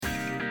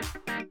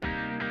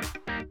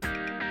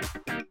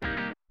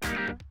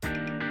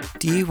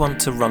Do you want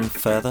to run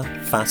further,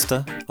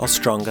 faster, or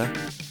stronger?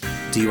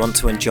 Do you want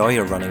to enjoy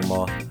your running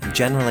more and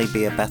generally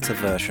be a better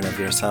version of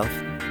yourself?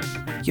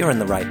 You're in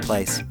the right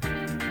place.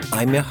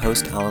 I'm your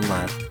host, Alan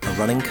Ladd, a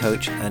running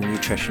coach and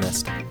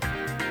nutritionist.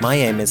 My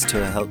aim is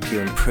to help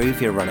you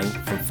improve your running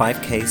from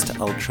 5Ks to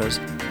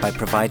ultras by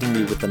providing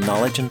you with the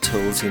knowledge and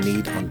tools you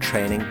need on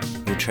training,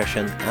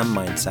 nutrition, and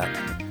mindset,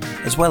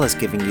 as well as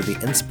giving you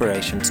the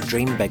inspiration to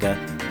dream bigger,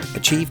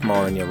 achieve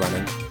more in your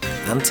running,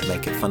 and to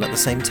make it fun at the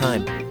same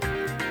time.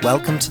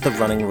 Welcome to the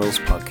Running Rules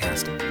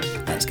Podcast.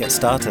 Let's get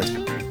started.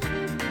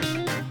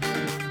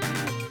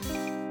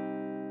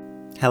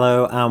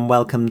 Hello and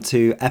welcome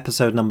to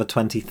episode number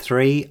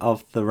 23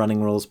 of the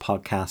Running Rules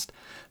Podcast,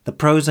 the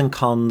pros and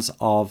cons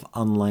of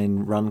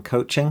online run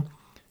coaching.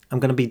 I'm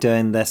going to be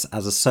doing this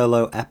as a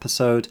solo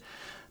episode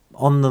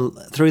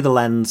through the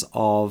lens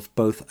of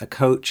both a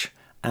coach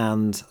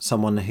and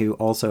someone who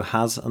also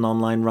has an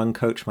online run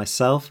coach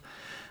myself,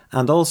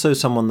 and also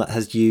someone that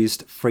has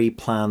used free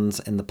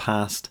plans in the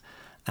past.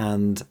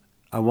 And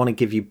I want to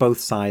give you both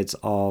sides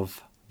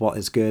of what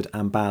is good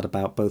and bad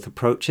about both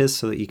approaches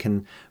so that you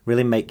can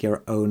really make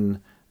your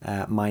own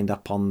mind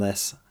up on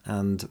this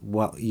and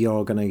what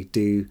you're going to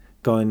do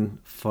going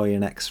for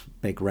your next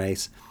big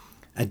race.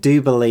 I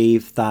do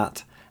believe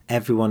that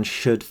everyone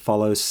should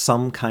follow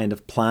some kind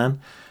of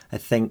plan. I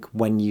think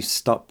when you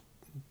stop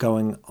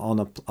going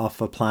off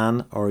a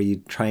plan, or you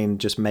try and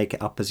just make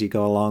it up as you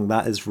go along,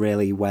 that is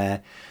really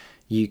where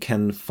you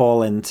can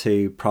fall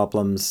into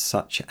problems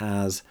such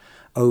as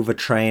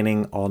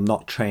overtraining or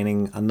not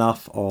training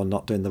enough or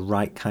not doing the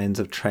right kinds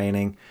of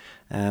training.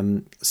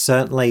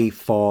 Certainly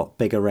for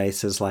bigger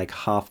races like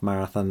half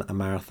marathon, a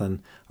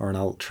marathon, or an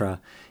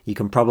ultra, you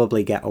can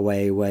probably get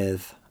away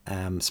with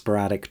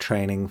sporadic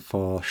training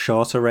for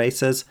shorter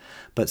races,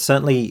 but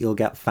certainly you'll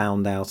get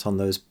found out on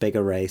those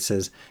bigger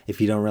races if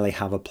you don't really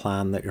have a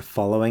plan that you're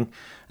following,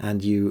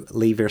 and you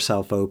leave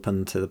yourself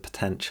open to the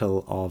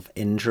potential of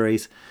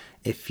injuries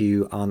if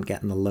you aren't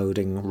getting the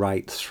loading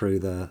right through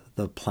the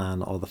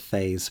plan or the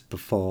phase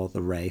before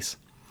the race.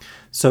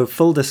 So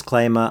full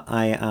disclaimer,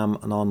 I am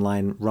an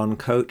online run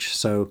coach,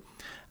 so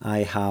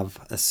I have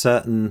a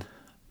certain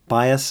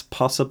bias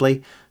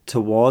possibly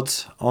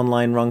towards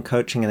online run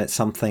coaching, and it's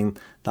something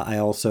that I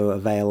also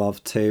avail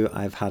of too.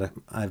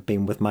 I've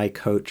been with my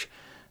coach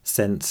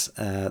since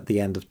the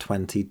end of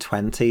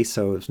 2020,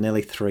 so it was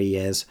nearly 3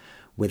 years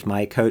with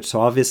my coach. So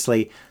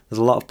obviously there's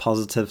a lot of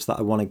positives that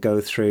I want to go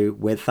through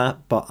with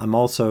that, but I'm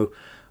also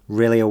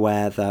really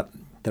aware that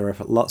there are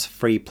lots of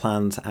free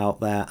plans out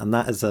there, and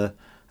that is a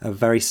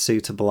very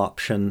suitable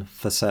option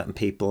for certain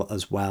people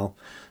as well.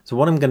 So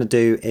what I'm going to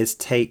do is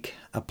take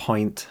a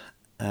point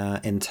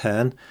in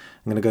turn.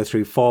 I'm going to go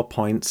through 4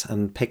 points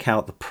and pick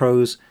out the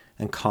pros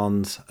and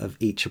cons of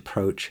each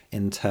approach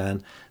in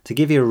turn to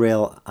give you a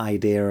real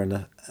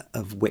idea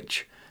of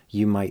which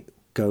you might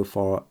go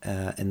for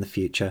in the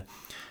future.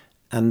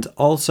 And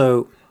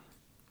also,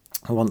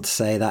 I want to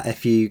say that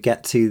if you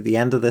get to the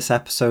end of this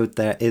episode,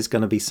 there is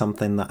going to be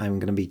something that I'm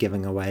going to be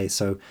giving away.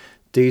 So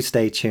do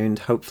stay tuned.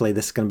 Hopefully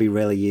this is going to be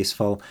really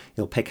useful.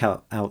 You'll pick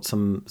out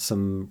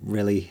some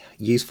really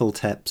useful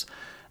tips,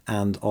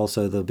 and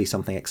also there'll be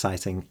something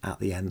exciting at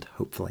the end,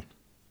 hopefully.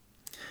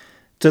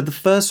 So the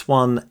first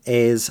one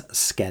is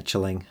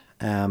scheduling.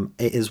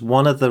 It is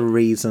one of the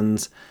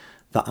reasons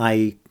that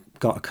I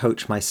got a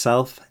coach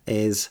myself,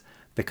 is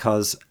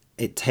because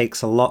it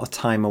takes a lot of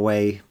time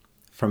away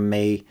from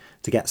me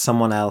to get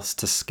someone else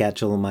to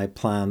schedule my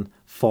plan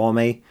for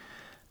me,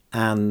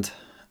 and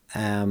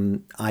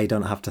I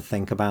don't have to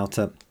think about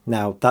it.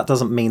 Now, that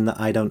doesn't mean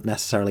that I don't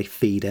necessarily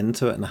feed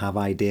into it and have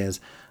ideas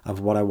of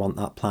what I want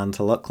that plan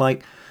to look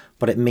like,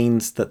 but it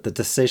means that the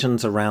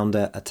decisions around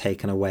it are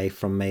taken away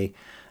from me,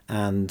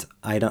 and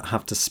I don't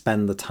have to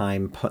spend the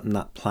time putting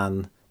that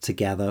plan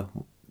together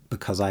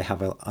because I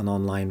have an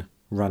online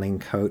running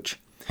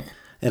coach.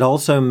 It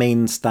also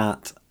means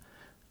that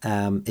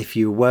if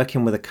you're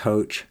working with a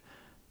coach,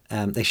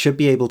 they should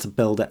be able to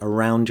build it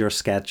around your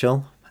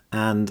schedule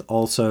and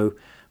also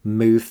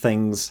move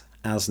things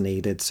as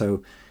needed.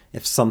 So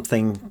if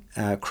something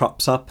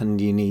crops up and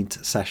you need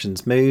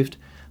sessions moved,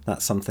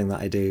 that's something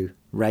that I do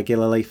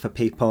regularly for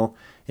people.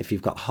 If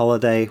you've got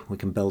holiday, we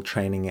can build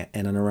training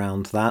in and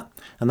around that.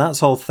 And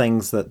that's all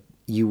things that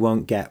you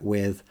won't get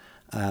with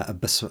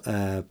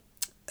a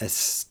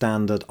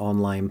standard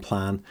online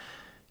plan.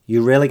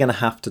 You're really going to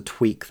have to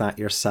tweak that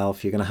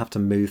yourself. You're going to have to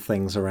move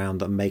things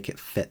around and make it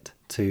fit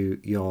to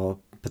your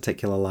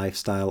particular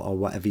lifestyle or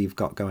whatever you've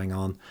got going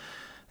on.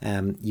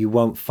 You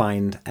won't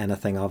find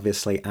anything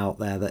obviously out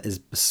there that is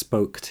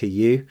bespoke to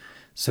you.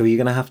 So you're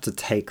going to have to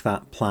take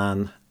that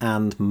plan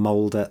and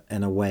mold it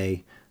in a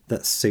way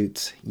that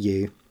suits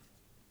you.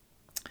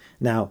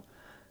 Now,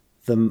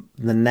 the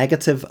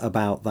negative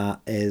about that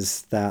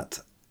is that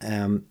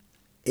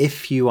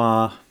if you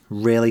are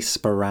really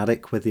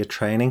sporadic with your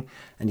training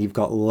and you've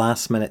got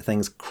last minute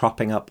things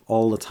cropping up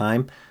all the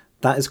time,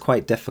 that is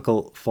quite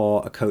difficult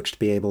for a coach to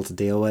be able to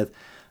deal with.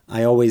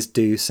 I always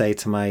do say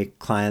to my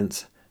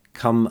clients,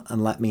 come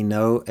and let me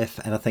know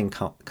if anything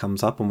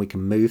comes up and we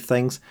can move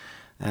things.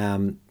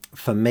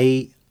 for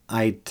me,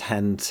 I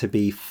tend to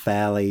be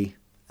fairly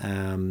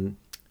on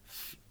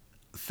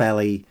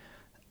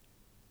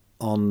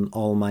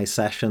all my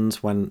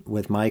sessions when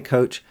with my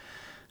coach.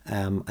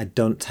 I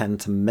don't tend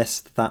to miss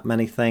that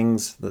many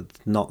things. That's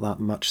not that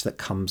much that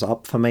comes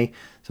up for me,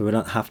 so we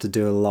don't have to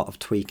do a lot of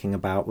tweaking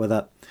about with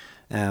it.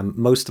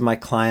 Most of my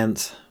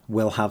clients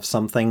will have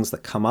some things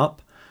that come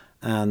up,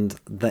 and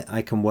that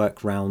I can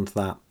work around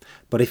that.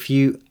 But if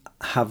you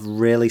have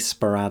really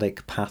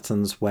sporadic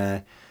patterns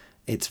where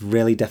it's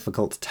really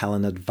difficult to tell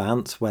in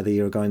advance whether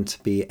you're going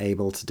to be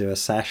able to do a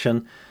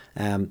session,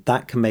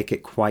 that can make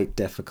it quite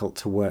difficult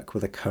to work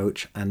with a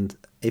coach. And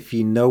if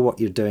you know what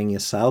you're doing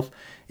yourself,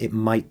 it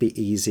might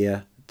be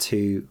easier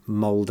to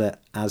mold it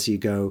as you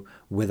go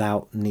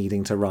without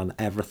needing to run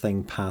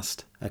everything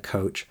past a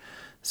coach.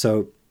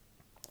 So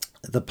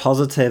the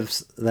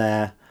positives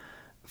there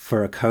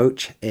for a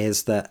coach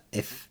is that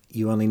if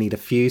you only need a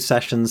few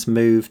sessions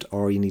moved,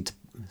 or you need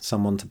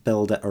someone to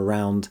build it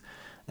around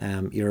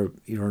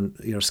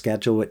your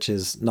schedule, which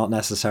is not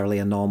necessarily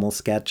a normal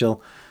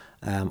schedule,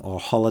 or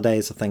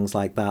holidays or things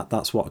like that,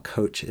 that's what a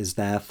coach is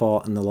there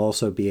for. And they'll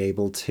also be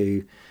able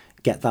to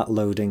get that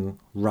loading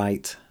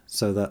right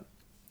so that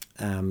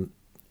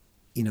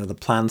the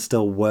plan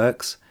still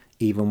works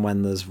even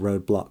when there's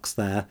roadblocks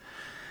there.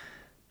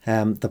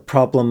 The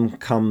problem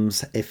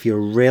comes if you're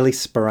really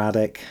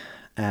sporadic,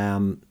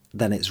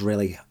 then it's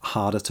really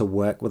harder to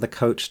work with a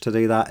coach to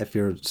do that. If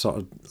you're sort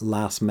of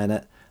last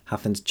minute,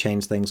 having to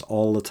change things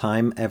all the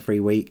time, every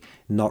week,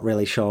 not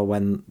really sure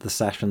when the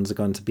sessions are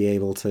going to be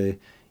able to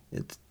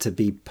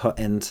be put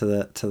into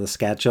the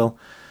schedule,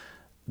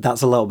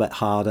 that's a little bit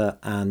harder,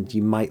 and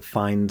you might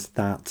find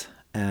that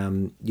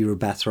you're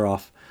better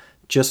off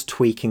just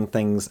tweaking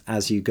things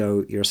as you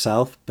go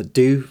yourself. But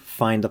do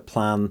find a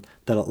plan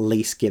that at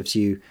least gives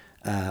you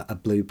a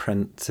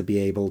blueprint to be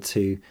able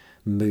to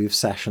move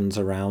sessions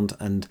around,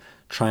 and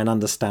try and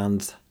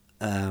understand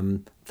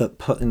that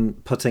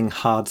putting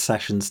hard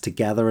sessions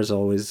together is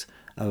always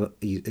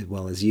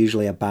is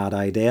usually a bad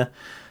idea.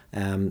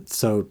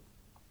 So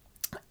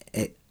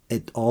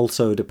it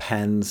also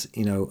depends,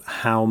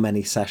 how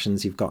many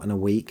sessions you've got in a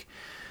week.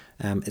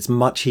 It's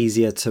much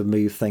easier to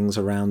move things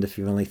around if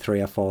you've only 3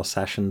 or 4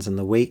 sessions in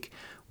the week.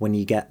 When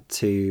you get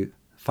to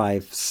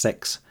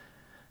 5-6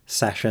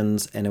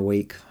 sessions in a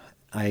week,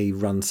 I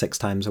run 6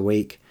 times a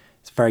week.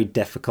 It's very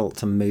difficult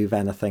to move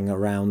anything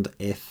around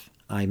if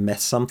I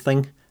miss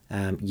something.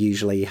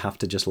 Usually you have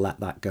to just let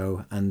that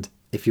go. And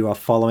if you are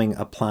following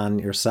a plan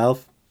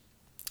yourself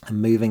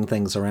and moving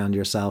things around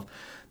yourself,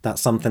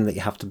 that's something that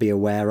you have to be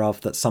aware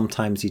of, that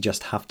sometimes you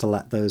just have to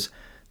let those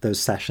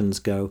sessions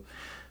go.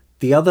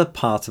 The other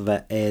part of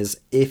it is,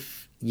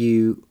 if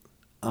you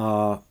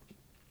are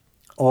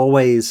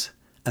always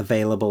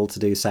available to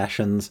do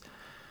sessions,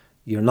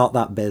 you're not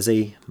that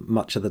busy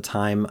much of the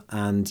time,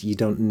 and you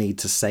don't need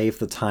to save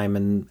the time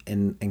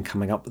in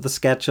coming up with the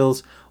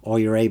schedules, or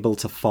you're able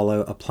to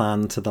follow a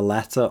plan to the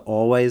letter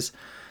always,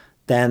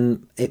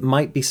 then it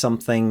might be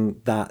something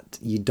that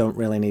you don't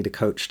really need a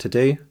coach to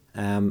do.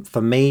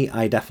 For me,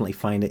 I definitely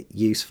find it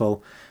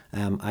useful.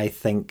 I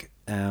think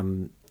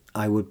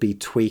I would be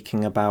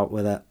tweaking about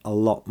with it a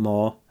lot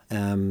more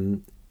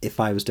if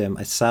I was doing it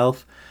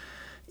myself,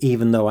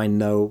 even though I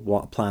know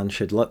what a plan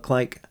should look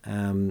like,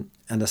 and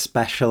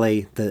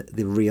especially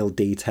the real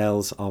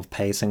details of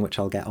pacing, which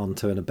I'll get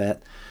onto in a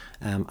bit.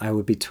 I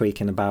would be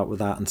tweaking about with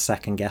that and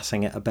second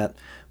guessing it a bit.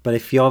 But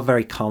if you're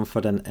very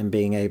confident in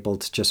being able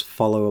to just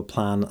follow a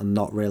plan and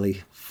not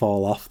really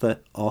fall off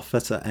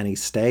it at any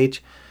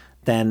stage,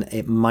 then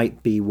it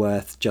might be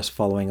worth just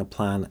following a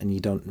plan, and you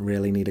don't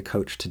really need a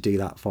coach to do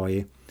that for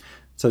you.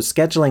 So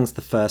scheduling's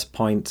the first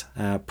point,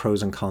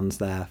 pros and cons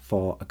there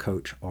for a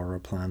coach or a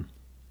plan.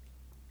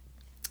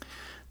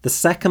 The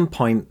second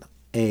point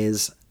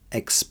is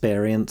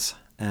experience.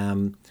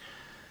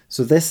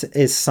 So this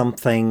is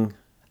something,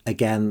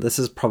 again, this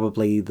is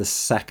probably the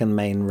second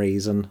main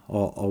reason,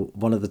 or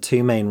one of the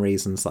 2 main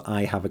reasons that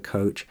I have a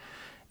coach,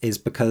 is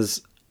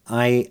because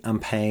I am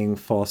paying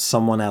for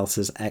someone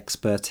else's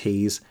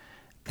expertise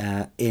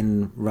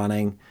in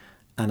running,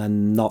 and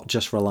I'm not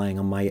just relying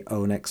on my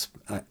own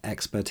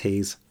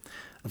expertise.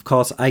 Of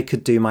course, I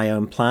could do my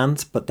own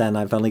plans, but then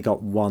I've only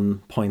got one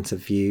point of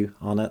view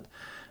on it.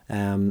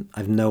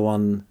 I've no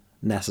one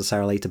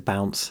necessarily to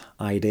bounce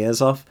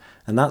ideas off,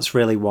 and that's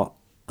really what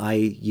I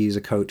use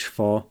a coach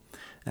for.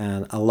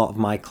 And a lot of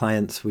my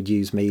clients would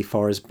use me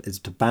for is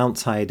to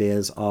bounce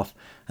ideas off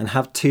and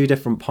have 2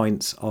 different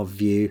points of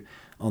view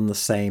on the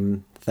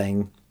same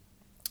thing.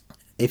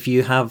 If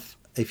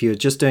you're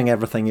just doing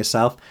everything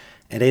yourself,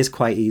 it is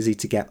quite easy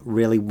to get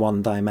really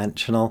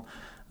one-dimensional,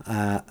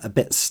 a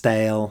bit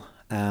stale,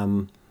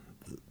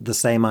 the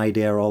same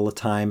idea all the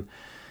time.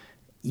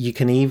 You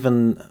can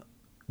even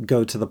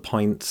go to the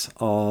point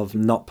of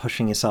not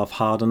pushing yourself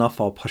hard enough,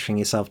 or pushing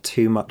yourself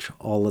too much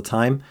all the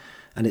time.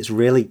 And it's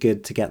really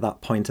good to get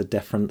that point of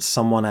difference,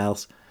 someone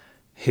else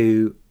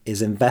who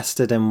is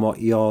invested in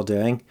what you're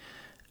doing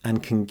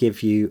and can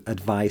give you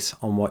advice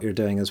on what you're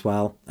doing as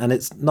well. And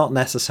it's not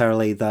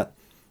necessarily that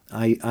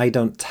I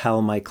don't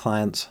tell my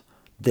clients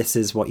this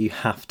is what you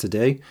have to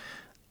do.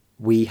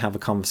 We have a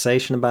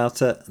conversation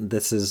about it.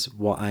 This is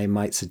what I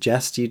might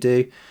suggest you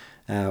do.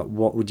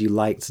 What would you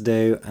like to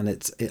do? And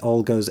it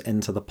all goes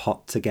into the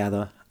pot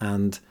together,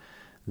 and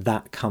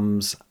that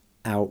comes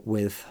out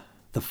with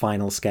the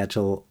final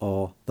schedule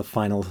or the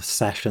final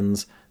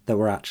sessions that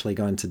we're actually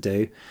going to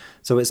do.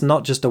 So it's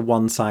not just a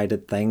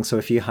one-sided thing. So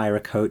if you hire a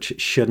coach,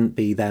 it shouldn't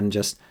be then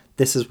just,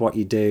 this is what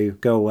you do,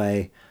 go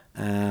away,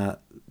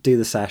 do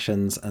the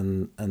sessions,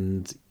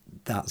 and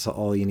that's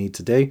all you need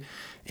to do.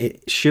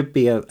 It should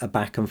be a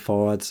back and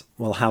forwards.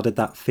 Well, how did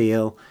that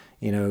feel?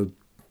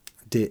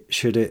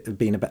 Should it have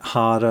been a bit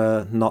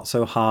harder, not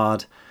so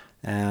hard?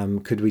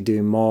 Could we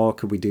do more?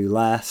 Could we do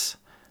less?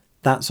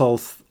 That's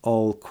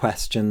all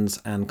questions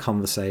and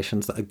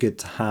conversations that are good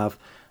to have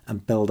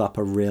and build up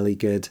a really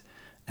good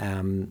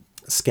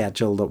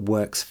schedule that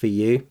works for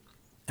you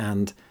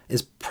and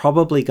is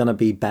probably going to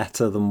be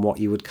better than what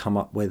you would come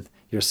up with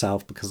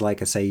yourself, because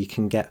like I say, you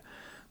can get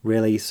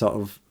really sort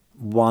of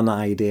one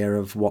idea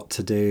of what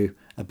to do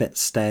a bit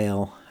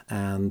stale,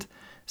 and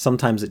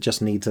sometimes it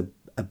just needs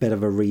a bit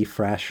of a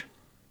refresh.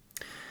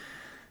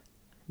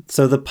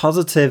 So the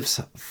positives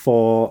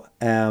for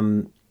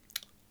a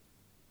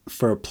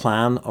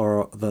plan,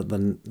 or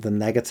the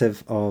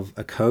negative of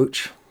a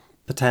coach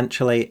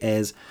potentially,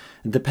 is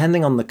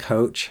depending on the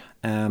coach,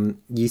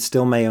 you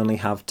still may only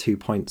have 2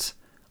 points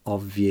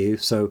of view.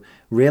 So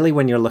really,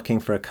 when you're looking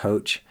for a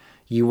coach,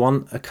 you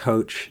want a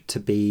coach to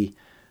be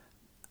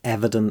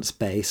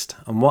evidence-based.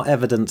 And what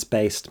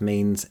evidence-based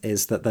means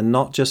is that they're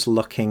not just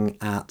looking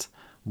at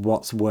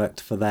what's worked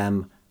for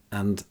them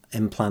and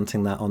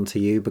implanting that onto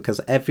you,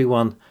 because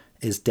everyone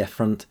is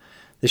different.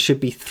 There should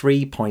be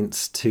 3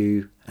 points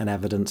to an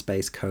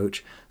evidence-based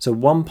coach. So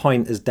 1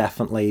 point is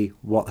definitely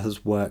what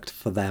has worked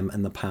for them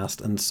in the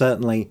past. And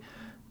certainly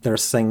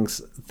there's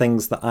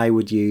things that I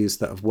would use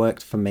that have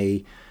worked for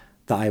me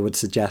that I would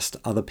suggest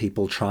other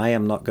people try.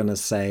 I'm not going to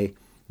say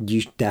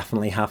you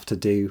definitely have to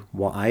do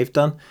what I've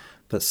done,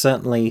 but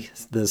certainly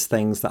there's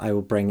things that I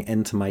will bring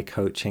into my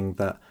coaching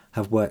that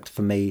have worked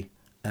for me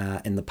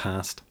in the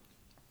past.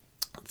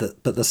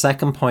 But the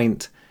second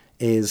point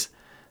is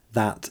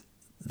that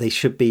they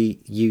should be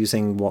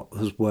using what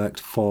has worked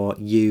for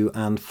you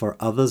and for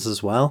others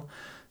as well.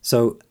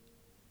 So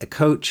a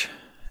coach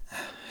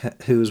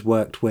who's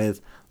worked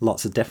with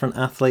lots of different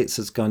athletes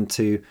is going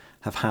to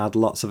have had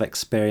lots of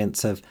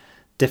experience of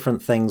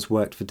different things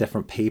worked for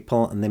different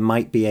people, and they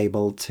might be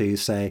able to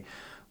say,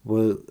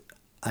 well,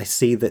 I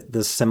see that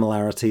there's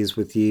similarities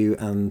with you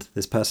and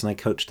this person I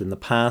coached in the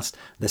past.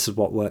 This is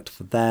what worked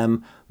for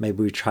them.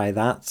 Maybe we try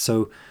that.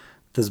 So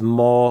there's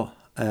more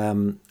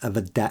of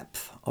a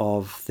depth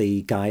of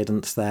the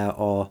guidance there,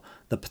 or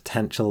the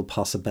potential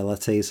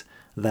possibilities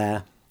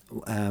there,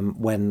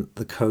 when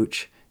the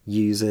coach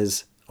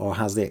uses or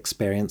has the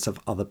experience of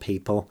other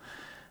people.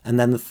 And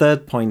then the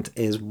third point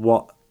is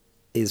what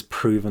is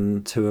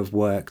proven to have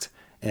worked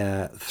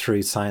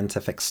through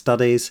scientific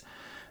studies.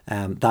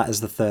 That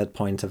is the third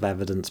point of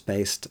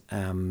evidence-based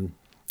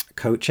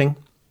coaching.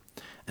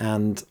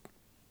 And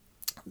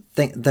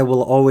there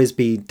will always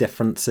be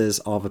differences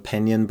of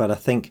opinion, but I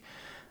think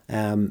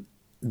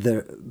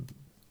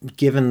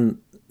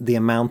given the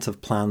amount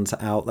of plans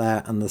out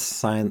there and the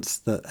science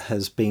that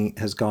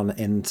has gone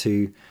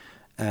into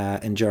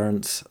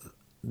endurance,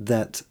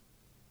 that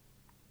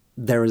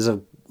there is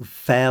a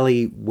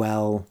fairly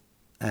well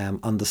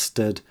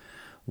understood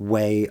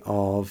way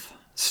of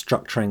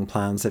structuring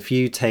plans. If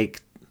you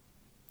take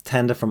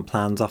 10 different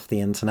plans off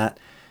the internet,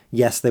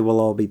 yes, they will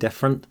all be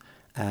different.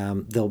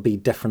 There'll be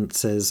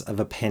differences of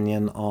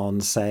opinion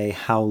on, say,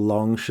 how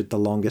long should the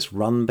longest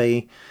run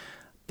be,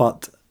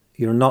 but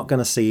you're not going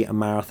to see a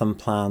marathon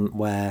plan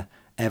where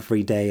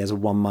every day is a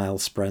 1 mile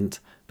sprint,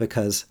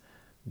 because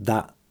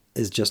that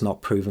is just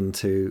not proven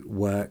to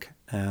work.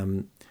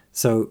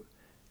 So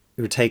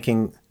you're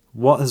taking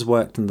what has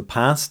worked in the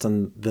past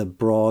and the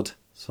broad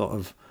sort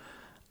of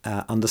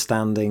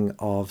understanding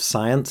of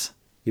science.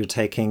 You're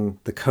taking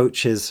the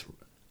coach's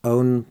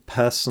own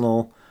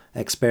personal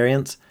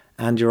experience,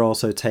 and you're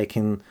also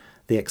taking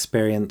the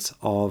experience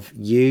of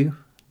you,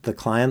 the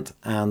client,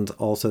 and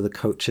also the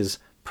coach's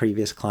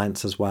previous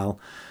clients as well.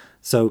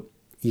 So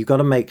you've got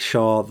to make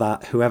sure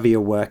that whoever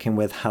you're working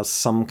with has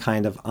some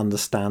kind of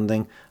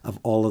understanding of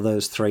all of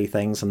those three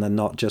things, and they're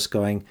not just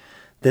going,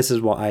 this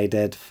is what I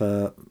did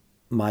for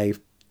my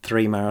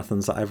 3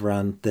 marathons that I've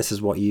run, this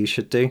is what you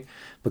should do,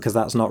 because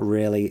that's not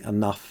really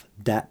enough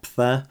depth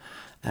there.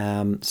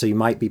 So you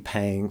might be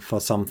paying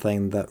for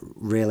something that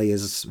really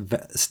is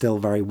still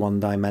very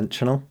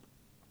one-dimensional.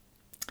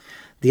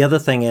 The other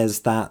thing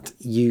is that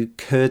you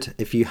could,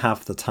 if you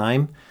have the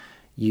time,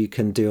 you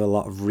can do a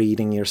lot of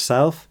reading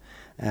yourself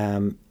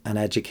and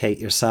educate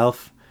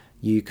yourself.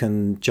 You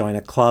can join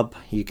a club.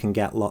 You can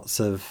get lots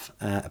of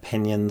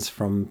opinions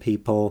from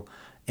people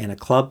in a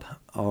club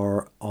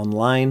or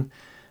online.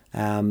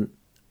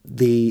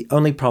 The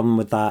only problem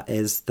with that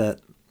is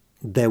that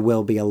there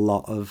will be a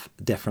lot of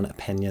different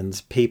opinions.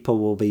 People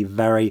will be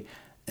very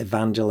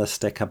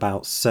evangelistic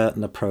about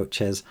certain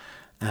approaches,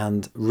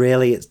 and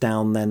really it's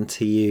down then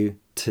to you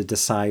to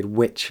decide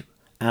which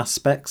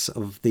aspects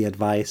of the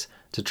advice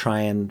to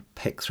try and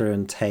pick through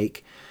and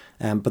take.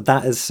 But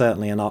that is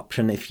certainly an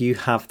option. If you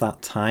have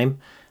that time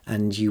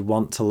and you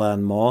want to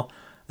learn more,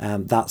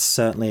 that's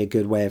certainly a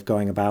good way of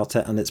going about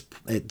it. And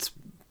it's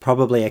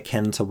probably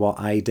akin to what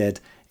I did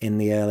in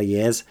the early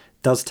years.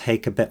 It does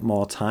take a bit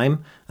more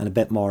time and a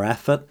bit more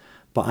effort,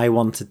 but I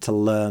wanted to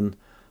learn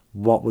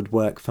what would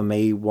work for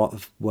me,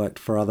 what worked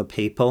for other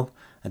people.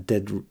 I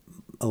did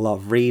a lot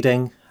of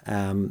reading.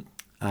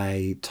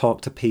 I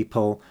talked to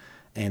people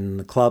in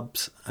the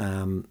clubs.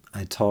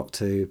 I talked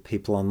to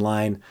people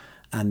online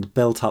and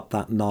built up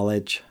that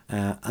knowledge,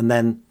 and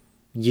then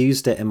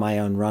used it in my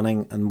own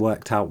running and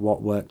worked out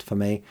what worked for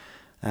me.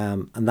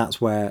 And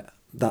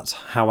that's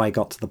how I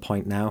got to the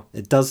point now.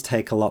 It does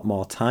take a lot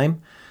more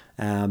time.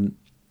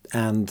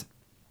 And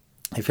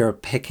if you're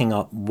picking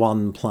up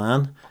one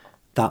plan,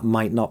 that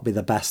might not be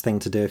the best thing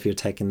to do if you're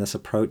taking this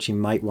approach. You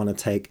might want to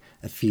take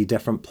a few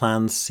different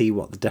plans, see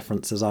what the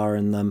differences are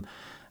in them,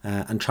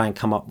 and try and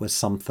come up with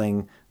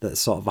something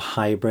that's sort of a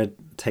hybrid.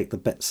 Take the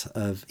bits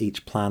of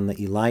each plan that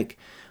you like,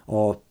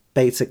 or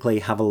basically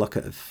have a look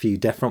at a few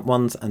different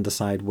ones and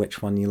decide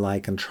which one you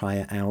like and try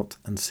it out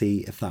and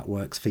see if that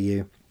works for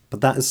you.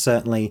 But that is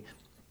certainly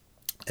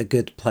a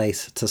good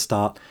place to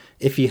start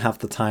if you have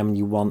the time and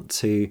you want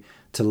to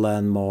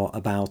learn more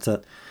about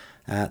it.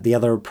 The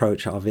other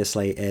approach,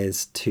 obviously,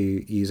 is to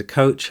use a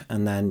coach,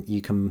 and then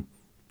you can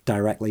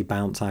directly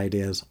bounce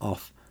ideas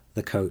off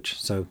the coach.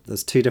 So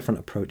there's two different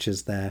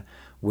approaches there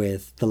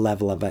with the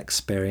level of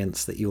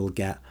experience that you'll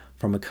get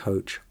from a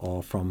coach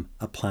or from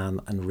a plan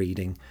and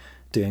reading,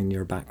 doing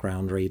your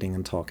background reading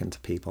and talking to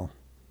people.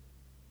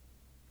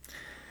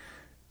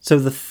 So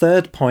the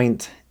third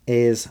point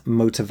is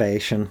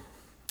motivation.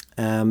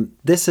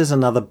 This is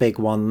another big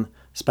one,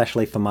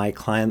 especially for my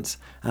clients.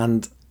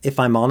 And if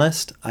I'm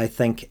honest, I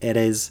think it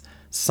is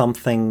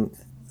something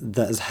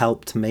that has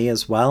helped me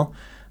as well.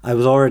 I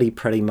was already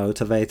pretty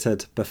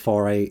motivated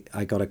before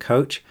I got a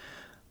coach,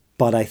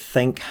 but I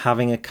think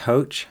having a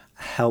coach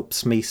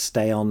helps me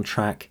stay on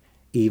track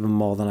even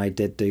more than I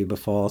did do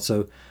before.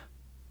 So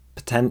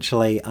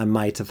potentially I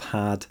might have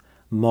had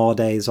more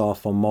days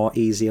off or more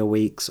easier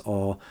weeks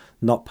or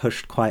not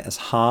pushed quite as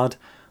hard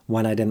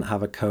when I didn't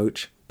have a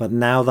coach. But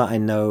now that I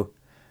know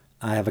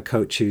I have a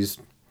coach who's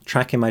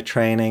tracking my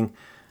training,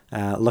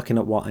 looking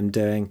at what I'm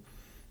doing,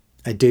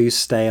 I do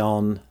stay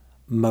on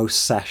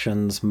most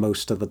sessions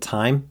most of the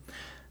time.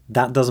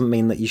 That doesn't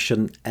mean that you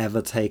shouldn't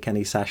ever take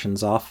any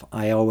sessions off.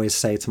 I always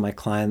say to my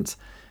clients,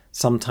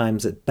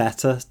 sometimes it's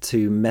better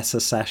to miss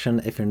a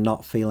session if you're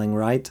not feeling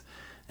right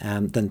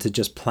than to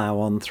just plow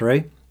on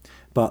through.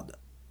 But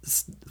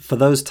for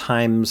those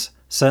times,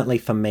 certainly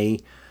for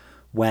me,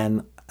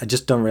 when I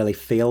just don't really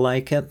feel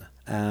like it,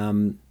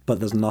 but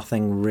there's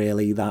nothing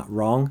really that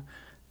wrong,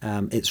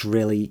 it's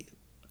really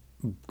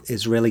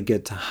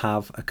good to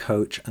have a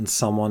coach and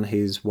someone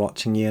who's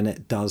watching you, and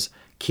it does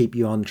keep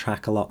you on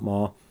track a lot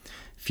more.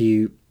 If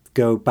you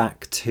go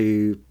back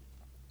to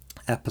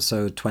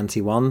episode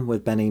 21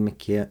 with Benny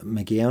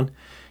McGeown,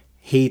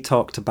 he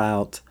talked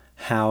about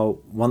how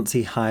once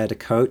he hired a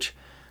coach,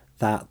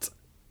 that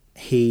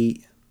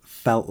he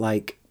felt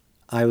like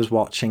I was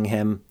watching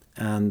him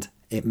and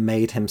it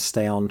made him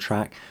stay on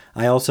track.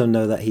 I also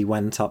know that he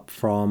went up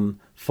from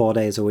 4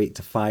 days a week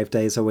to 5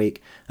 days a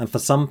week. And for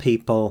some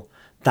people,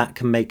 that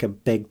can make a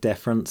big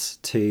difference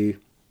to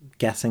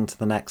getting to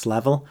the next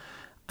level.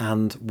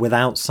 And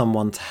without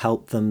someone to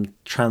help them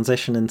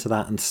transition into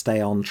that and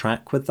stay on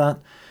track with that,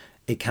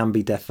 it can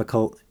be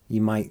difficult.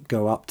 You might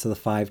go up to the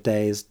 5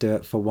 days, do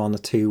it for 1 or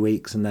 2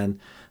 weeks, and then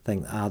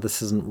think,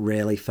 this isn't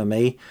really for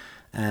me.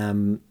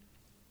 And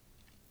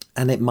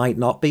it might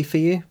not be for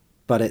you,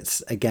 but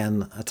it's,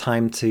 again, a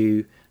time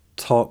to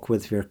talk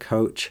with your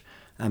coach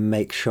and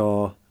make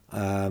sure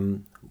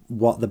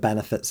what the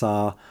benefits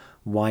are,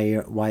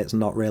 why it's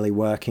not really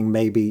working.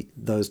 Maybe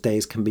those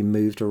days can be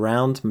moved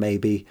around.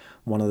 Maybe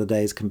one of the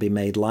days can be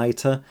made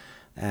lighter.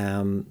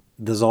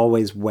 There's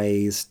always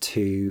ways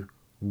to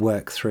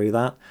work through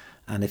that.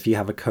 And if you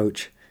have a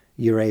coach,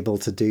 you're able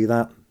to do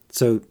that.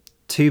 So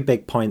 2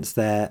 big points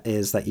there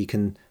is that you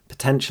can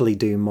potentially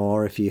do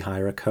more if you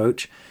hire a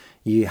coach.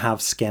 You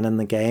have skin in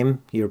the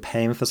game. You're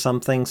paying for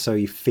something, so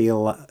you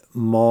feel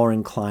more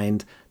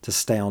inclined to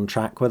stay on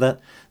track with it.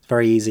 It's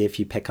very easy if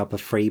you pick up a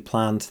free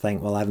plan to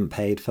think, well, I haven't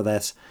paid for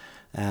this.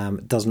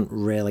 It doesn't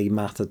really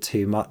matter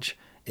too much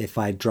if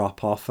I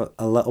drop off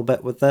a little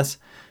bit with this.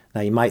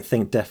 Now, you might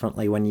think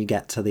differently when you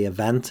get to the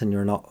event and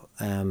you're not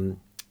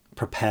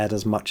prepared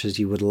as much as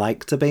you would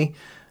like to be,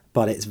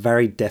 but it's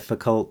very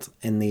difficult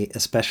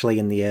especially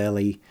in the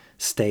early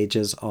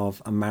stages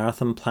of a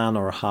marathon plan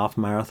or a half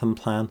marathon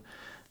plan,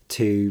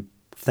 to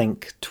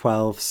think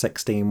 12,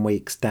 16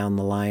 weeks down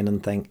the line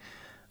and think,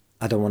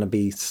 I don't want to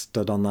be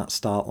stood on that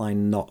start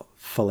line not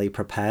fully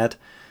prepared.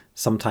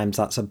 Sometimes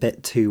that's a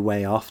bit too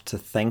way off to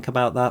think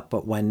about that,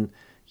 but when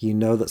you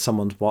know that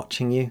someone's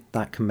watching you,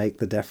 that can make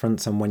the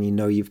difference. And when you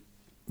know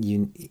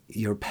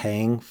you're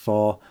paying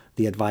for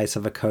the advice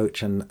of a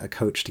coach and a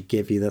coach to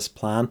give you this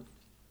plan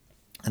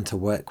and to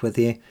work with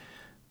you,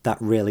 that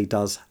really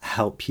does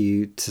help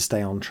you to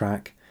stay on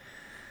track.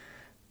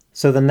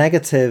 So the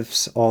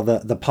negatives or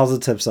the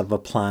positives of a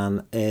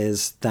plan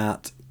is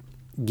that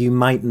you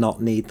might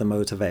not need the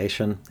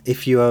motivation.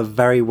 If you are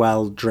very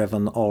well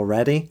driven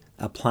already,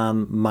 a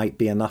plan might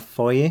be enough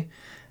for you.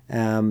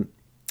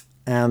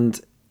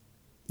 And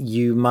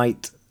you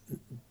might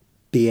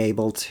be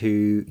able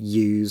to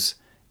use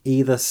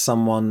either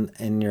someone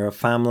in your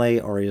family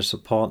or your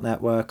support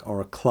network or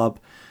a club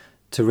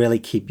to really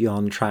keep you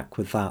on track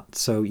with that.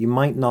 So you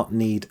might not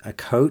need a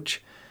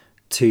coach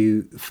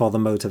for the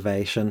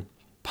motivation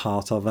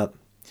part of it.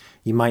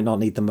 You might not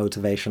need the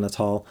motivation at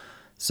all.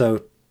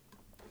 So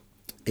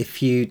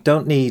if you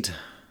don't need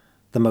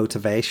the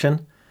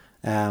motivation,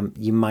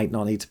 you might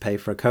not need to pay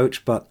for a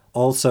coach. But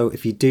also,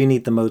 if you do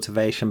need the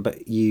motivation,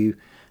 but you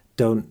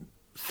don't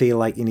feel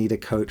like you need a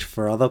coach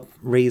for other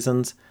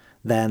reasons,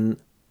 then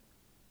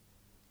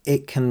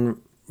it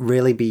can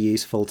really be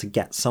useful to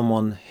get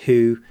someone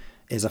who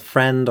is a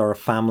friend or a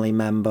family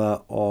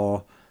member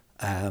or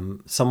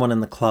someone in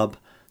the club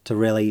to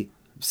really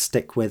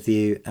stick with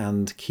you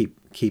and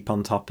keep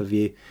on top of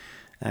you.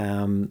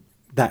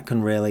 That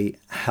can really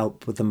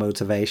help with the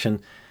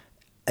motivation.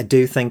 I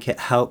do think it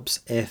helps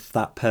if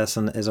that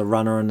person is a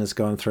runner and is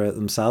going through it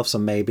themselves. So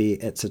maybe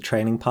it's a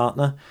training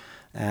partner.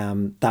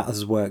 That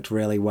has worked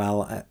really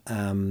well.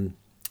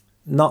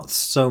 Not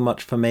so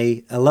much for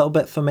me, a little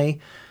bit for me.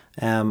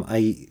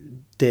 I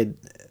did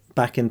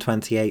back in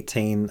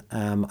 2018.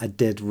 I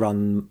did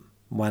run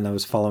when I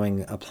was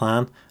following a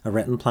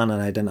written plan,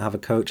 and I didn't have a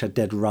coach. I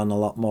did run a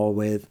lot more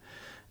with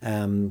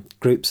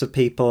groups of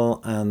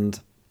people and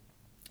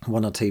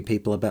one or two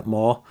people a bit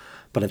more,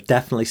 but I've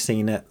definitely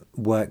seen it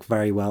work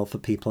very well for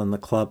people in the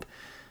club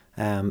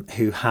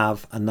who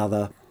have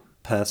another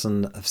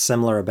person of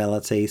similar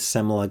ability,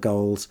 similar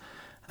goals,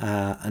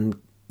 and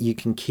you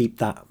can keep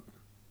that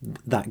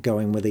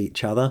going with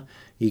each other.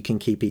 You can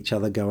keep each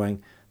other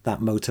going.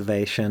 That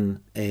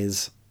motivation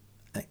is,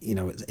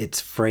 it's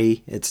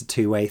free. It's a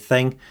two-way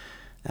thing.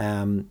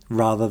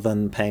 Rather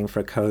than paying for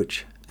a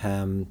coach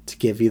to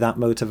give you that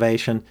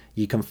motivation,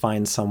 you can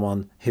find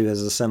someone who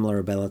has a similar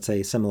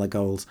ability, similar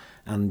goals,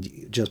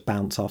 and just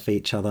bounce off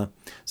each other.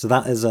 So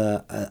that is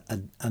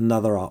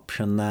another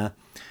option there.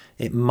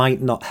 It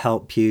might not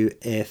help you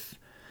if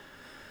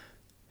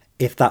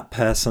that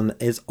person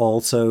is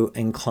also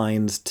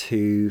inclined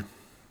to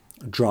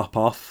drop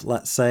off,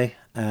 let's say,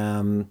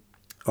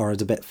 or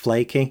is a bit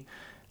flaky.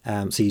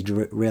 So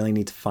you really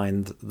need to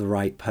find the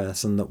right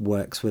person that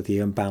works with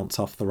you and bounce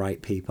off the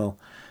right people.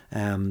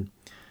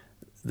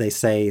 They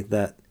say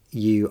that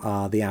you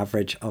are the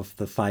average of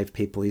the 5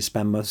 people you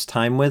spend most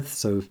time with.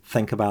 So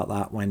think about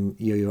that when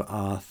you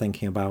are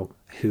thinking about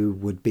who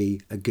would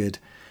be a good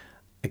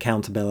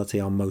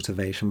accountability or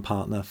motivation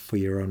partner for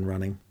your own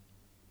running.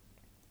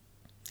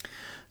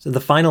 So the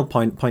final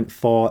point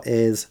 4,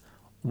 is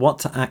what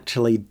to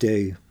actually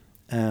do.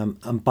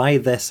 And by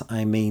this,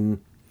 I mean,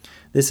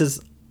 this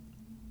is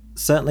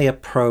certainly a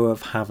pro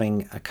of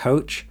having a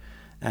coach,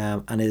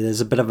 and it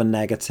is a bit of a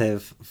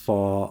negative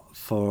for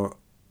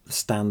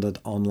standard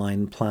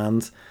online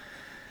plans.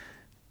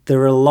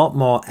 There are a lot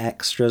more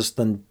extras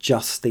than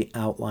just the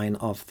outline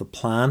of the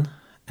plan,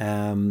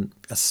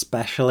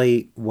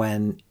 especially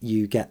when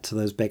you get to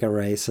those bigger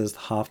races, the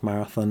half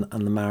marathon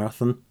and the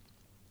marathon,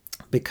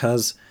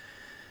 because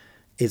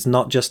it's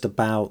not just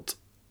about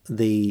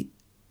the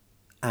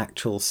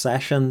actual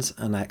sessions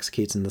and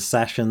executing the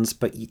sessions,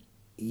 but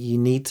you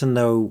need to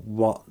know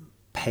what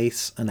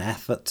pace and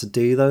effort to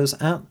do those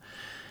at.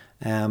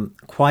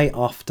 Quite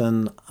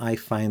often I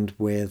find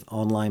with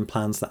online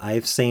plans that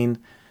I've seen,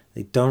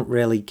 they don't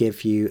really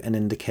give you an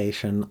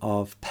indication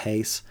of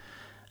pace.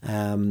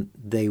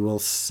 They will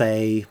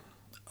say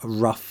a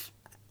rough,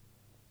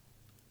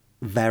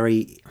 a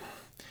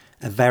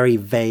very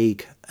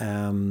vague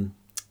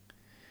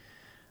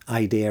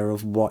idea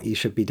of what you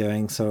should be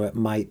doing. So it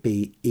might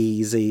be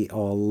easy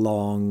or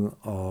long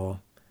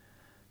or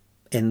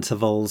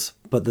intervals,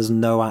 but there's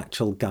no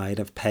actual guide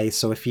of pace.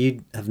 So if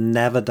you have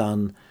never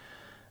done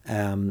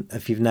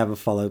if you've never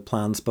followed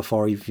plans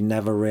before, if you've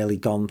never really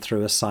gone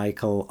through a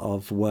cycle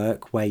of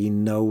work where you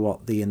know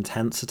what the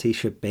intensity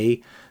should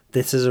be,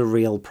 this is a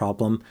real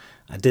problem.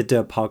 I did do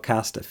a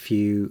podcast a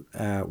few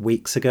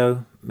weeks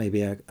ago,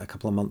 maybe a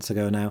couple of months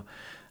ago now,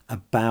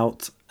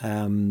 about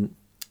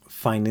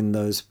finding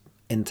those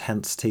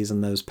intensities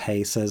and those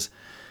paces.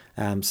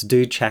 So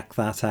do check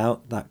that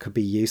out. That could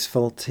be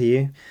useful to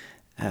you.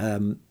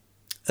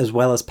 As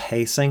well as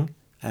pacing,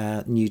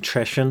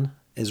 nutrition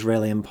is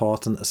really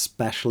important,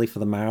 especially for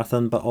the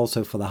marathon, but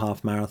also for the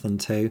half marathon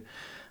too.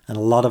 And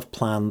a lot of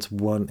plans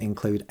won't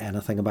include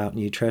anything about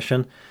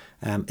nutrition.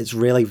 It's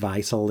really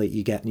vital that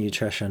you get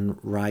nutrition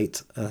right,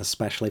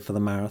 especially for the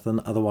marathon.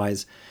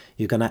 Otherwise,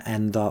 you're going to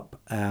end up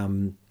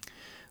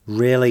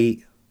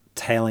really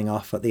tailing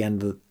off at the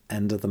end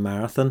of the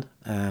marathon,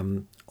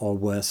 or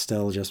worse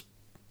still, just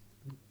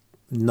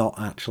not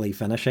actually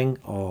finishing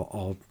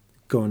or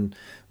going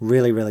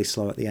really, really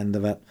slow at the end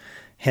of it,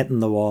 hitting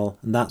the wall.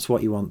 And that's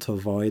what you want to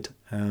avoid,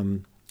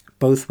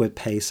 both with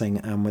pacing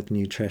and with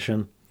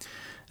nutrition.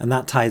 And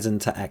that ties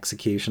into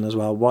execution as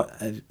well.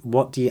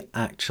 What do you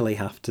actually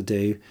have to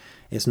do?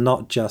 It's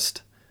not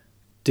just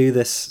do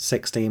this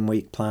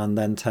 16-week plan,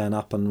 then turn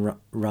up and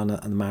run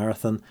a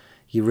marathon.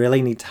 You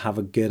really need to have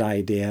a good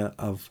idea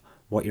of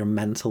what your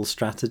mental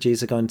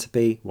strategies are going to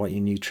be, what your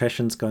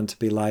nutrition's going to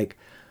be like,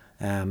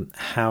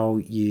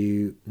 how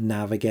you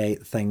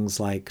navigate things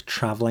like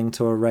traveling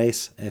to a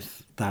race,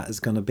 if that is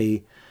going to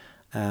be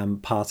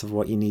part of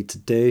what you need to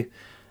do.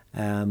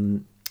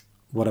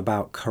 What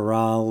about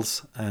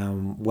corrals,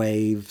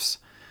 waves,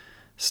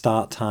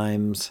 start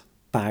times,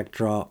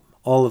 backdrop,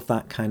 all of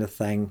that kind of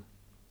thing.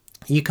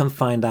 You can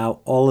find out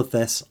all of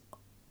this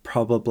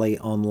probably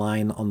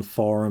online on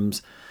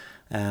forums.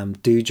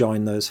 Do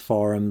join those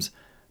forums.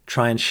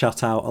 Try and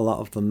shut out a lot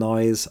of the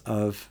noise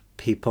of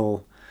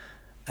people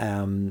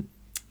having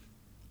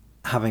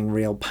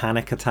real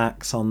panic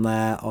attacks on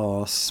there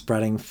or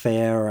spreading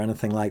fear or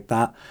anything like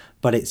that.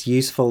 But it's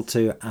useful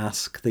to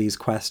ask these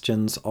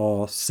questions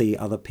or see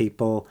other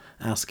people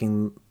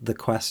asking the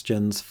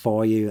questions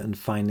for you and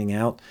finding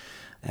out.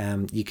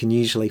 You can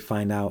usually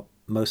find out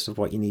most of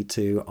what you need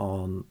to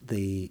on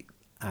the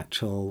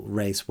actual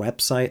race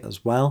website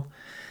as well.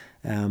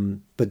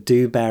 But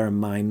do bear in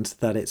mind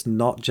that it's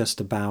not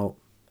just about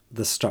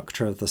the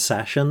structure of the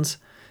sessions.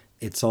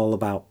 It's all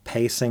about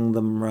pacing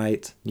them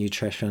right,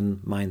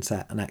 nutrition,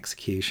 mindset, and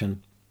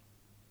execution.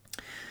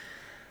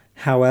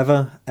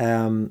 However,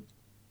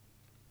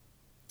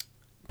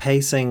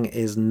 pacing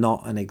is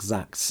not an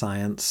exact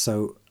science.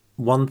 So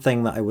one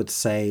thing that I would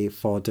say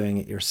for doing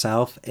it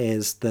yourself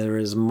is there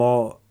is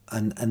more,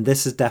 and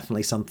this is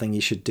definitely something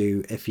you should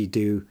do if you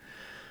do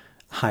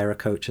hire a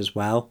coach as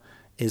well,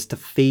 is to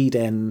feed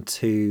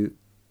into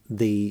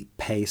the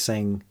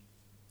pacing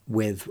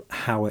with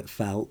how it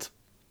felt.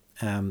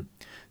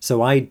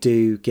 So I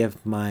do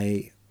give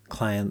my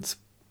clients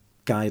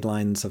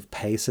guidelines of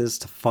paces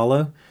to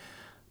follow,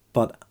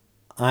 but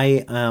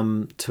I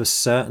am to a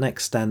certain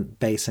extent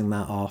basing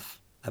that off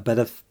a bit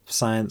of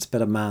science,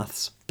 bit of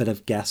maths, bit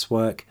of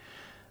guesswork,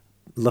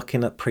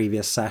 looking at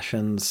previous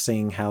sessions,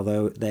 seeing how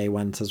they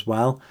went as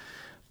well.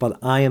 But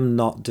I am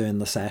not doing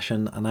the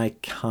session and I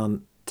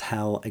can't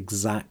tell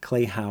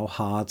exactly how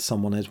hard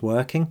someone is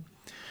working.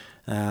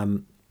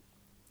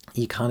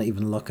 You can't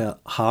even look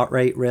at heart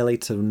rate really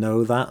to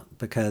know that,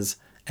 because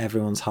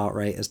everyone's heart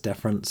rate is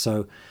different.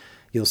 So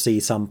you'll see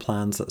some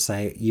plans that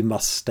say you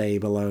must stay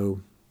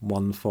below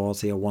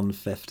 140 or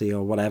 150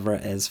 or whatever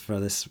it is for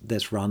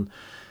this run.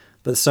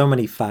 But so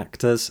many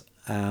factors,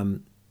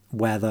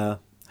 weather,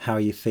 how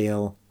you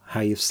feel, how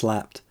you've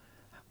slept,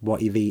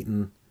 what you've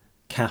eaten,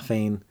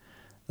 caffeine.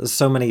 There's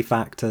so many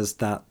factors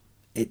that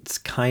it's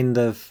kind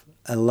of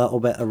a little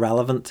bit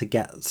irrelevant to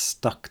get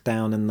stuck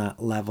down in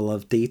that level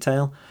of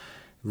detail.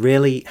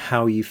 Really,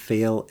 how you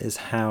feel is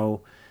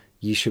how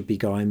you should be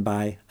going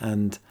by.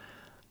 And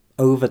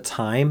over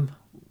time,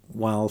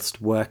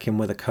 whilst working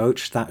with a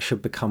coach, that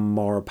should become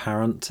more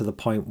apparent to the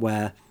point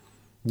where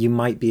you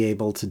might be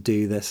able to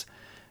do this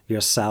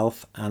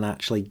yourself and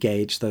actually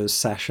gauge those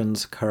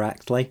sessions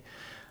correctly.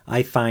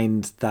 I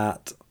find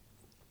that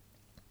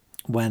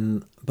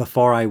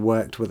before I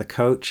worked with a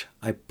coach,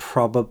 I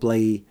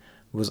probably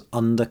was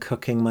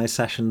undercooking my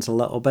sessions a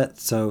little bit.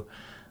 So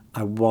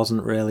I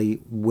wasn't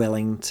really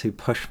willing to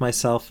push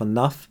myself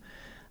enough.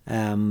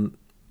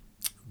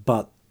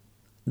 But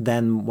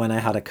then when I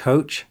had a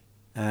coach,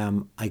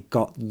 I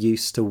got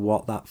used to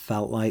what that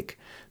felt like.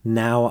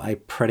 Now I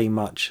pretty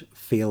much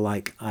feel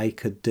like I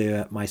could do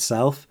it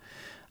myself,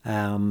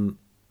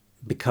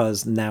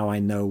 because now I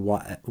know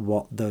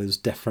what those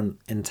different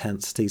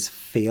intensities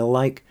feel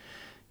like.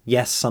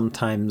 Yes,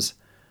 sometimes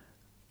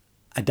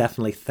I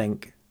definitely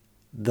think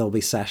there'll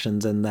be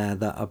sessions in there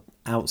that are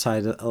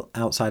outside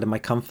of my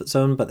comfort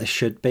zone, but there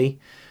should be.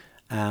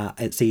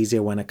 It's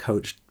easier when a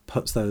coach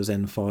puts those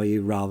in for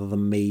you rather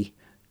than me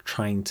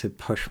trying to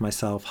push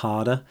myself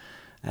harder.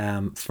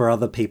 For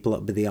other people,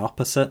 it'll be the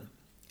opposite.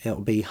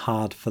 It'll be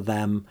hard for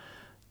them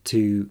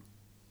to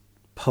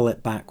pull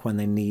it back when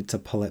they need to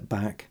pull it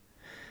back.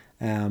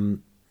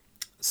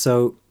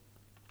 So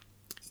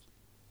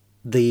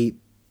the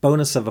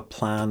bonus of a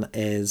plan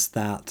is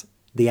that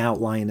the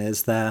outline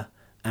is there,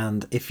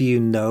 and if you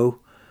know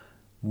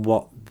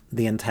what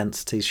the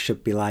intensities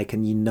should be like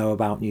and you know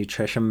about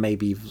nutrition,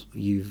 maybe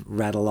you've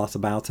read a lot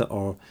about it,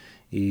 or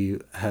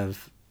you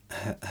have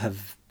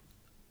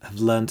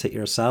learnt it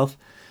yourself,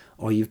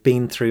 or you've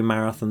been through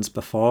marathons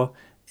before,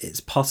 it's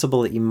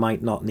possible that you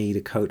might not need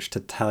a coach to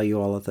tell you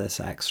all of this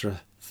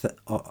extra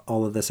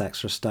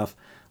stuff,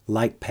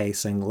 like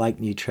pacing, like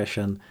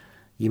nutrition.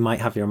 You might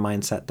have your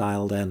mindset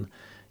dialed in.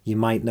 You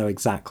might know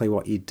exactly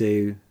what you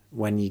do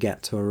when you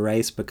get to a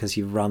race because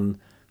you've run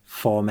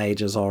 4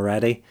 majors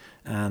already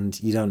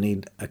and you don't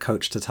need a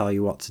coach to tell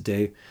you what to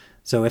do.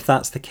 So if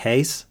that's the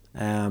case,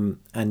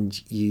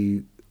 and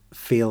you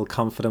feel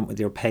confident with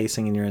your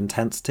pacing and your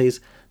intensities,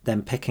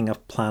 then picking a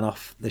plan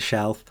off the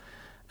shelf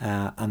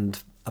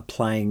and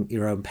applying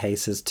your own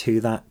paces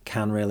to that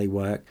can really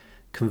work.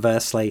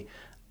 Conversely,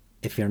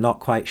 if you're not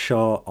quite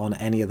sure on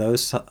any of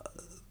those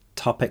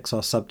topics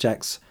or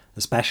subjects,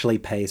 especially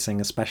pacing,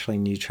 especially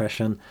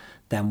nutrition,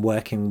 then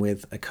working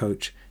with a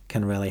coach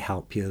can really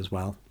help you as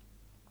well.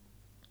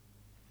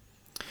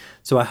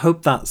 So I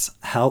hope that's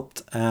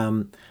helped.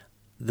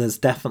 There's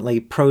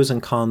definitely pros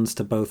and cons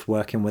to both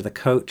working with a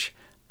coach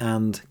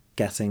and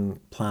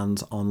getting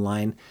plans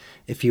online.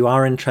 If you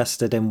are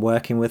interested in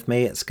working with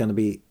me, it's going to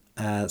be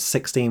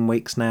 16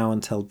 weeks now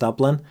until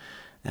Dublin.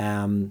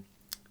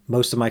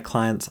 Most of my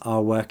clients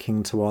are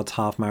working towards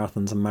half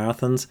marathons and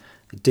marathons.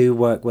 I do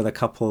work with a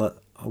couple that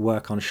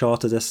work on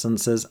shorter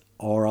distances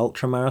or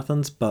ultra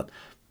marathons, but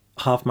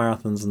half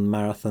marathons and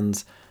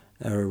marathons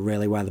are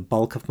really where the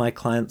bulk of my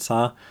clients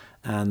are,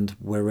 and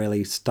we're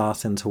really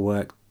starting to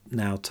work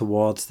now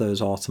towards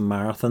those autumn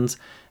marathons.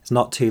 It's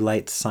not too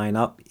late to sign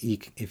up.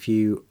 If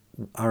you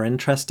are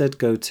interested,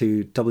 go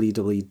to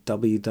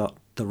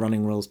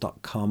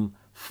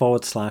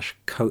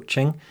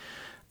www.therunningsrules.com/coaching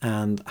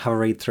and have a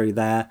read through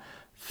there.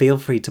 Feel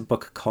free to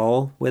book a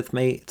call with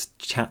me to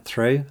chat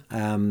through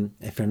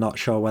if you're not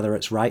sure whether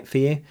it's right for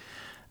you.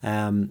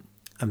 I'm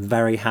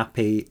very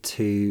happy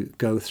to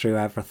go through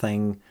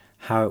everything,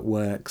 how it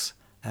works,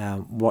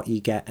 what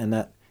you get in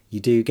it. You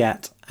do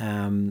get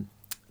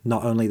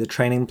not only the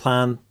training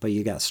plan, but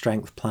you get a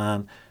strength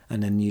plan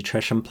and a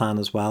nutrition plan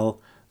as well.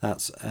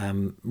 That's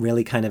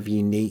really kind of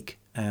unique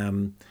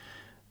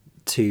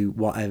to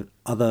what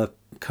other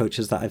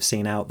coaches that I've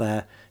seen out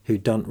there who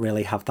don't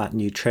really have that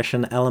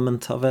nutrition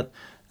element of it.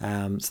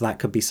 So that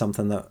could be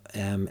something that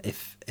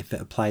if it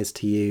applies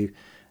to you,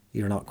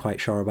 you're not quite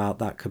sure about,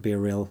 that could be a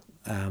real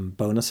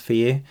bonus for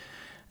you.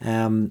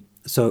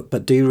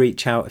 But do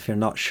reach out if you're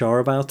not sure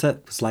about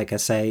it, because like I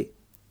say,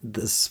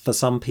 for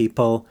some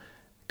people,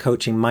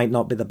 coaching might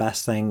not be the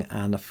best thing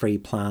and a free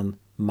plan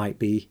might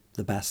be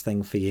the best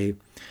thing for you.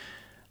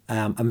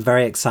 I'm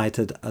very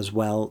excited as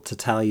well to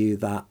tell you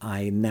that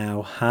I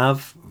now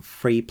have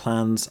free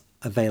plans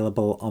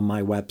available on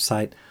my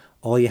website.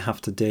 All you have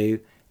to do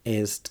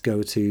is to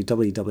go to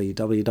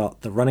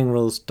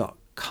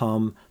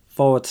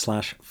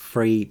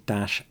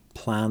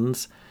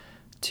www.therunningsrules.com/free-plans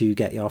to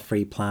get your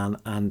free plan.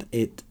 And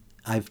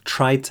I've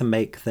tried to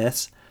make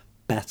this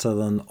better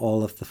than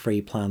all of the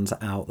free plans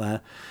out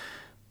there.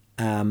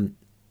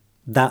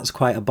 That's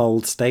quite a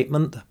bold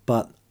statement,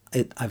 but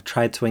I've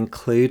tried to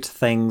include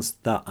things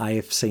that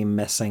I've seen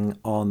missing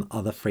on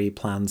other free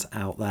plans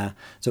out there.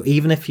 So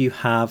even if you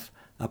have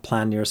a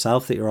plan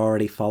yourself that you're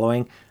already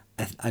following,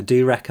 I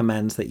do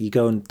recommend that you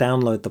go and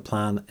download the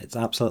plan. It's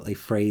absolutely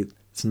free.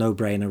 It's a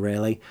no-brainer,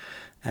 really.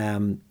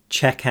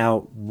 Check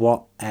out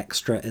what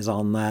extra is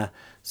on there.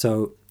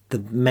 So the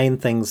main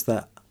things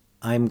that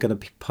I'm going to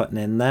be putting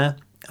in there,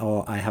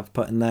 or I have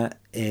put in there,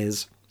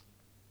 is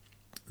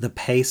the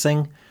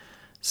pacing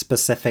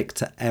specific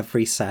to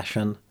every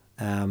session,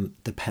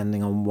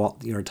 depending on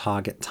what your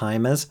target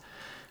time is,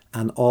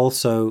 and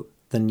also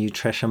the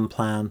nutrition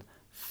plan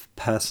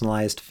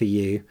personalized for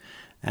you.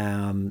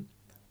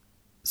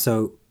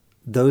 So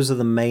those are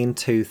the main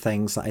two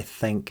things that I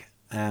think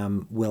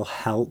will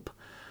help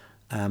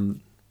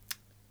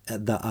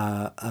that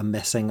are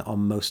missing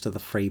on most of the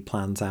free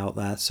plans out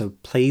there. So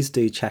please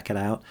do check it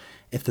out.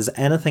 If there's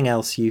anything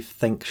else you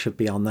think should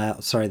be on there,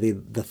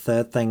 the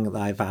third thing that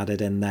I've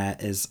added in there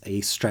is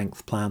a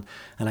strength plan.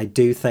 And I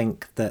do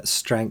think that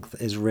strength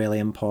is really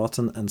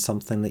important and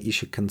something that you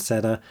should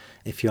consider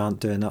if you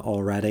aren't doing it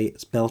already.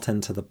 It's built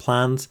into the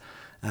plans,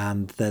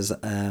 and there's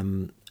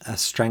a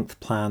strength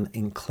plan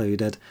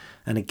included.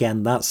 And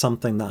again, that's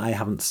something that I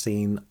haven't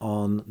seen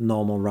on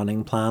normal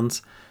running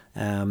plans.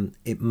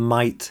 It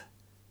might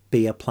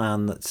be a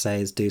plan that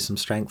says do some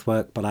strength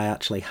work, but I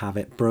actually have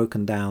it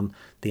broken down,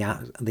 the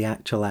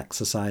actual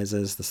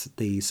exercises,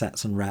 the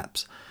sets and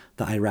reps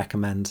that I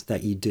recommend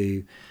that you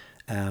do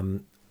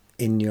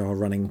in your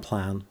running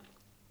plan.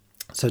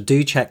 So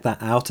do check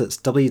that out. It's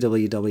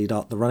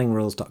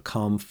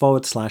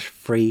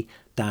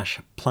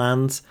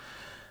www.therunningsrules.com/free-plans.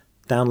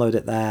 Download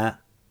it there.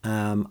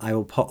 I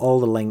will put all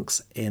the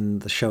links in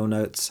the show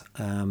notes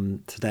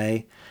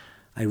today.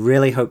 I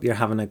really hope you're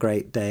having a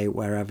great day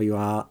wherever you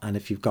are. And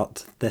if you've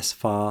got this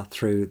far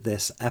through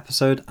this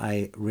episode,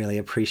 I really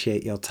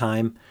appreciate your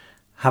time.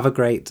 Have a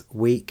great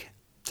week.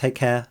 Take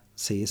care.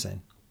 See you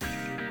soon.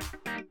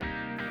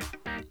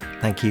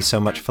 Thank you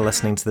so much for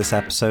listening to this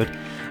episode.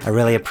 I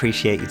really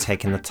appreciate you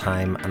taking the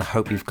time, and I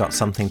hope you've got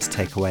something to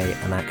take away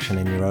and action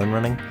in your own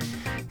running.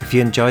 If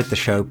you enjoyed the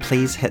show,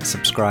 please hit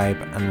subscribe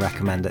and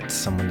recommend it to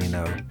someone you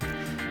know.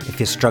 If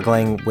you're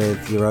struggling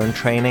with your own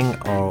training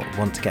or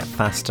want to get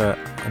faster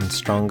and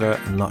stronger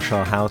and not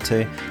sure how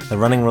to,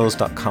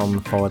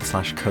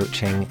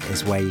 therunningsrules.com/coaching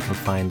is where you can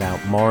find out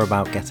more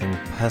about getting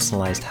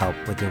personalized help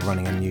with your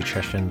running and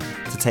nutrition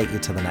to take you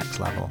to the next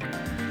level.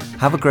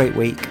 Have a great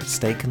week,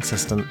 stay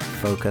consistent,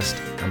 focused,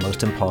 and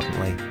most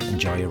importantly,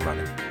 enjoy your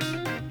running.